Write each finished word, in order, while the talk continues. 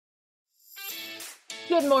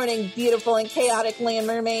Good morning, beautiful and chaotic land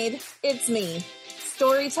mermaid. It's me,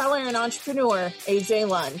 storyteller and entrepreneur, AJ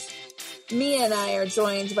Lund. Mia and I are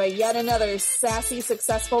joined by yet another sassy,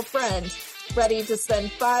 successful friend, ready to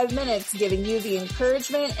spend 5 minutes giving you the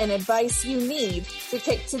encouragement and advice you need to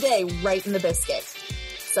kick today right in the biscuit.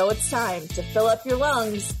 So it's time to fill up your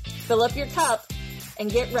lungs, fill up your cup,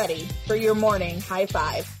 and get ready for your morning high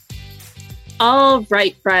five. All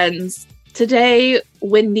right, friends. Today,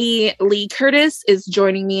 Wendee Lee Curtis is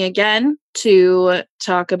joining me again to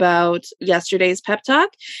talk about yesterday's pep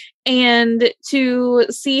talk and to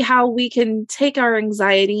see how we can take our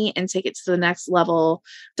anxiety and take it to the next level,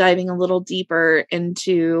 diving a little deeper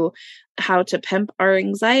into how to pimp our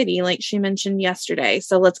anxiety, like she mentioned yesterday.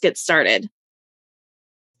 So let's get started.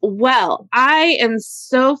 Well, I am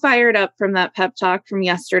so fired up from that pep talk from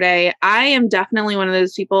yesterday. I am definitely one of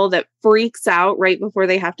those people that freaks out right before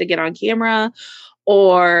they have to get on camera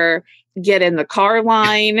or get in the car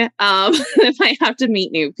line if I have to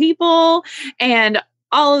meet new people. And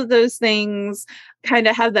all of those things kind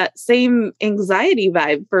of have that same anxiety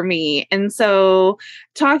vibe for me. And so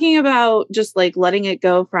talking about just like letting it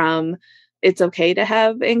go from it's okay to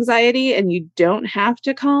have anxiety and you don't have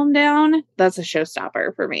to calm down, that's a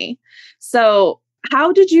showstopper for me. So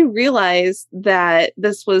how did you realize that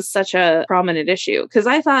this was such a prominent issue? Because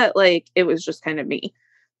I thought like it was just kind of me.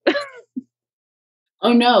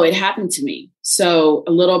 Oh, no, it happened to me. So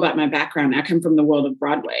a little about my background. I come from the world of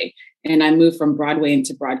Broadway, and I moved from Broadway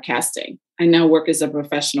into broadcasting. I now work as a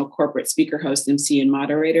professional corporate speaker, host, MC, and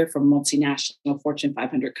moderator for multinational Fortune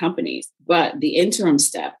 500 companies. But the interim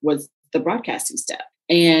step was the broadcasting step.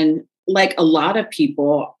 And like a lot of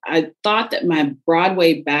people, I thought that my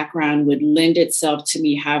Broadway background would lend itself to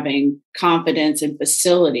me having confidence and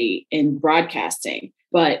facility in broadcasting.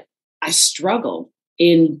 But I struggled.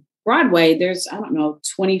 In Broadway, there's,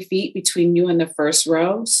 20 feet between you and the first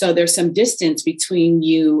row. So there's some distance between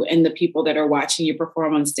you and the people that are watching you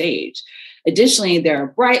perform on stage. Additionally, there are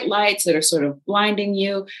bright lights that are sort of blinding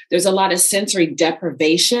you. There's a lot of sensory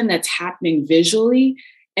deprivation that's happening visually,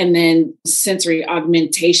 and then sensory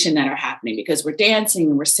augmentation that are happening because we're dancing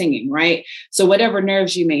and we're singing, right? So whatever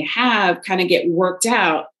nerves you may have kind of get worked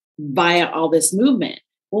out via all this movement.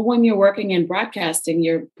 Well, when you're working in broadcasting,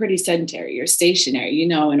 you're pretty sedentary, you're stationary.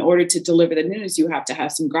 In order to deliver the news, you have to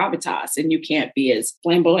have some gravitas and you can't be as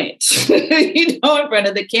flamboyant, in front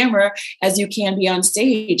of the camera as you can be on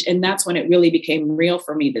stage. And that's when it really became real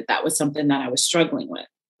for me that was something that I was struggling with.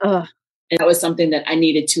 And that was something that I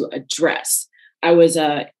needed to address. I was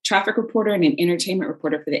a traffic reporter and an entertainment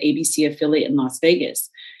reporter for the ABC affiliate in Las Vegas.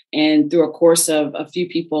 And through a course of a few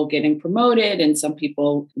people getting promoted and some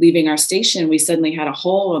people leaving our station, we suddenly had a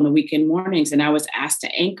hole on the weekend mornings. And I was asked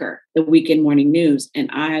to anchor the weekend morning news. And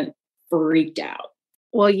I freaked out.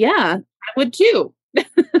 Well, yeah, I would too.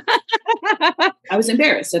 I was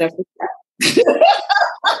embarrassed that I freaked out.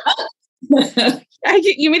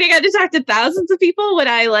 You mean I got to talk to thousands of people when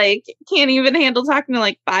I can't even handle talking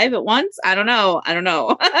to 5 at once? I don't know.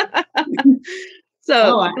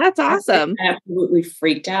 So that's awesome. I absolutely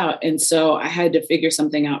freaked out. And so I had to figure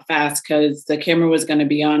something out fast because the camera was going to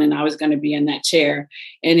be on and I was going to be in that chair,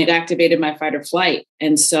 and it activated my fight or flight.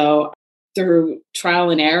 And so through trial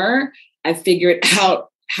and error, I figured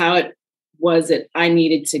out how it was that I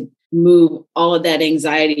needed to move all of that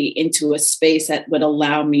anxiety into a space that would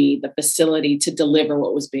allow me the facility to deliver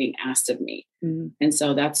what was being asked of me. Mm-hmm. And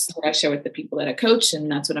so that's what I share with the people that I coach. And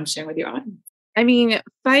that's what I'm sharing with your audience. I mean,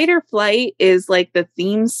 fight or flight is like the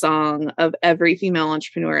theme song of every female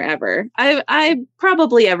entrepreneur ever. I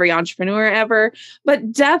probably every entrepreneur ever,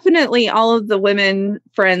 but definitely all of the women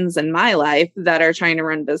friends in my life that are trying to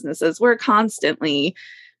run businesses. We're constantly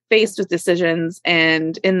faced with decisions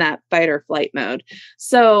and in that fight or flight mode.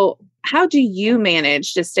 So how do you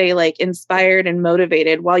manage to stay inspired and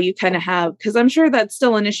motivated while you kind of have, because I'm sure that's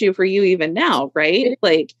still an issue for you even now, right?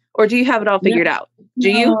 Or do you have it all figured out? Do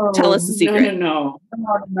you? Tell us the secret. No.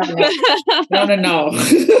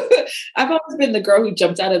 I've always been the girl who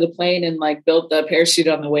jumped out of the plane and built the parachute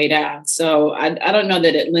on the way down. So I don't know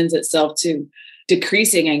that it lends itself to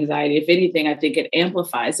decreasing anxiety. If anything, I think it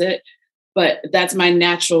amplifies it. But that's my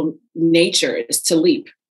natural nature is to leap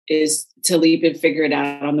and figure it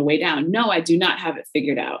out on the way down. No, I do not have it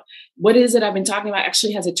figured out. What is it I've been talking about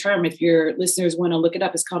actually has a term. If your listeners want to look it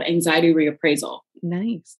up, it's called anxiety reappraisal.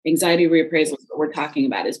 Nice. Anxiety reappraisal is what we're talking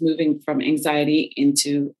about, is moving from anxiety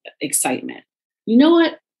into excitement. You know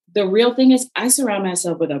what? The real thing is I surround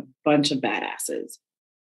myself with a bunch of badasses.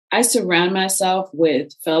 I surround myself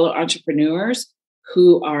with fellow entrepreneurs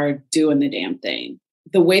who are doing the damn thing.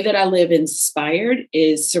 The way that I live inspired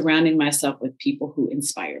is surrounding myself with people who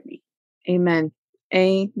inspire me. Amen.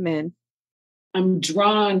 Amen. I'm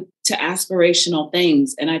drawn to aspirational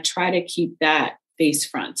things, and I try to keep that face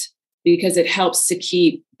front because it helps to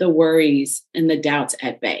keep the worries and the doubts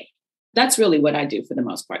at bay. That's really what I do for the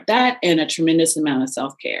most part. That and a tremendous amount of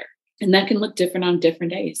self-care. And that can look different on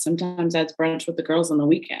different days. Sometimes that's brunch with the girls on the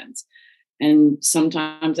weekends. And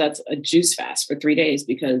sometimes that's a juice fast for 3 days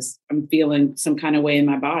because I'm feeling some kind of way in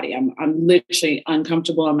my body. I'm literally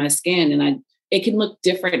uncomfortable on my skin, and it can look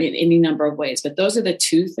different in any number of ways. But those are the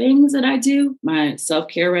two things that I do: my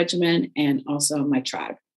self-care regimen and also my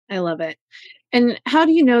tribe. I love it. And how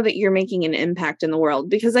do you know that you're making an impact in the world?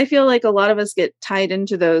 Because I feel like a lot of us get tied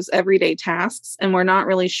into those everyday tasks and we're not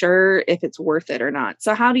really sure if it's worth it or not.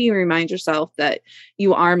 So how do you remind yourself that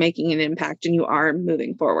you are making an impact and you are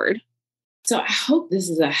moving forward? So I hope this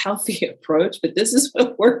is a healthy approach, but this is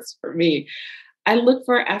what works for me. I look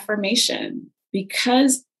for affirmation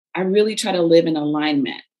because I really try to live in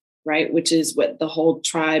alignment, right? Which is what the whole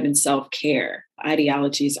tribe and self-care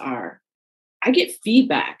ideologies are. I get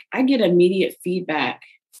feedback. I get immediate feedback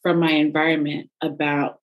from my environment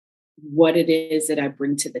about what it is that I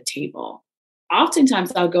bring to the table.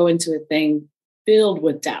 Oftentimes I'll go into a thing filled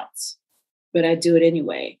with doubts, but I do it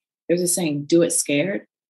anyway. There's a saying, do it scared.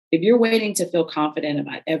 If you're waiting to feel confident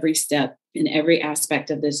about every step in every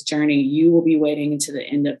aspect of this journey, you will be waiting until the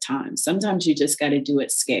end of time. Sometimes you just got to do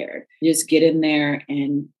it scared. Just get in there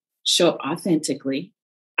and show up authentically.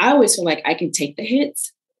 I always feel like I can take the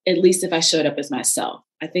hits, at least if I showed up as myself.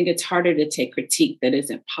 I think it's harder to take critique that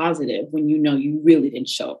isn't positive when you know you really didn't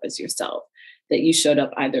show up as yourself, that you showed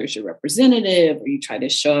up either as your representative or you try to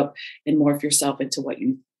show up and morph yourself into what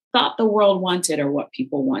you thought the world wanted or what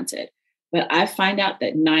people wanted. But I find out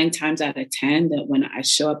that 9 times out of 10, that when I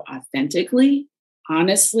show up authentically,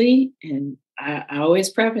 honestly, and I always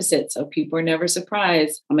preface it so people are never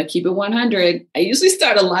surprised, I'm going to keep it 100. I usually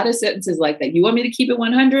start a lot of sentences like that. You want me to keep it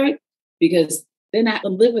 100? Because then I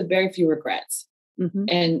live with very few regrets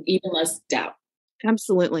and even less doubt.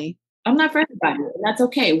 Absolutely. I'm not for everybody, and that's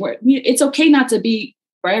okay. It's okay not to be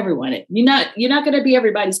for everyone. You're not going to be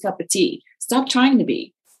everybody's cup of tea. Stop trying to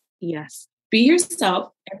be. Yes. Be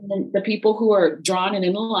yourself, and then the people who are drawn and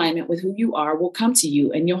in alignment with who you are will come to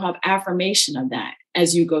you, and you'll have affirmation of that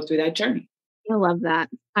as you go through that journey. I love that.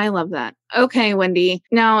 I love that. Okay, Wendee.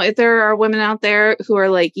 Now, if there are women out there who are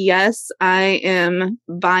like, yes, I am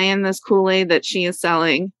buying this Kool-Aid that she is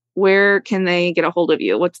selling, where can they get a hold of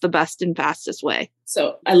you? What's the best and fastest way?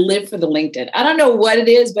 So I live for the LinkedIn. I don't know what it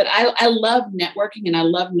is, but I love networking and I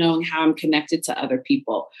love knowing how I'm connected to other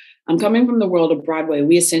people. I'm coming from the world of Broadway.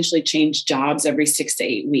 We essentially change jobs every 6 to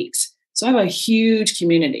 8 weeks. So I have a huge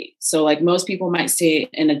community. So like most people might stay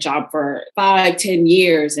in a job for 5-10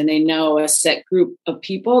 years and they know a set group of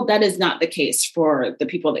people. That is not the case for the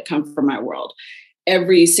people that come from my world.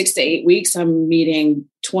 Every 6 to 8 weeks, I'm meeting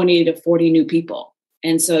 20 to 40 new people.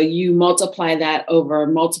 And so you multiply that over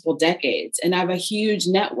multiple decades. And I have a huge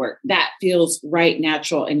network that feels right,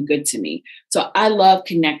 natural, and good to me. So I love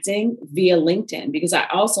connecting via LinkedIn because I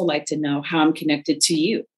also like to know how I'm connected to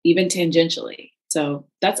you, even tangentially. So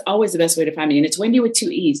that's always the best way to find me. And it's Wendee with 2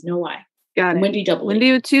 E's, no I. Got it. Wendee double E.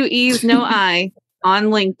 Wendee with 2 E's, no I on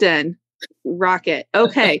LinkedIn. Rocket.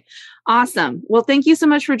 Okay. Awesome. Well, thank you so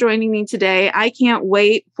much for joining me today. I can't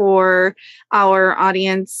wait for our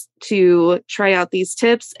audience to try out these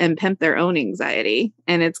tips and pimp their own anxiety.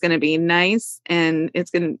 And it's going to be nice and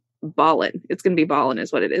it's going to ballin'. It's going to be ballin'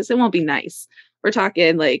 is what it is. It won't be nice. We're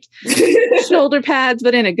talking like shoulder pads,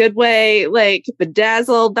 but in a good way, like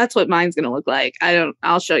bedazzled. That's what mine's going to look like.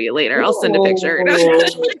 I'll show you later. I'll send a picture.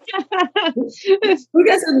 Who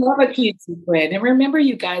doesn't love a cute sequin? And remember,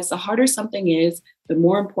 you guys, the harder something is, the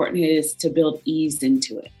more important it is to build ease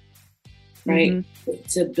into it, right? Mm-hmm.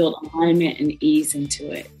 To build alignment and ease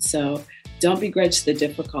into it. So don't begrudge the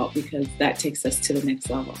difficult because that takes us to the next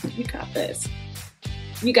level. You got this.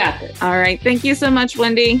 You got this. All right. Thank you so much,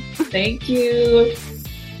 Wendee. Thank you.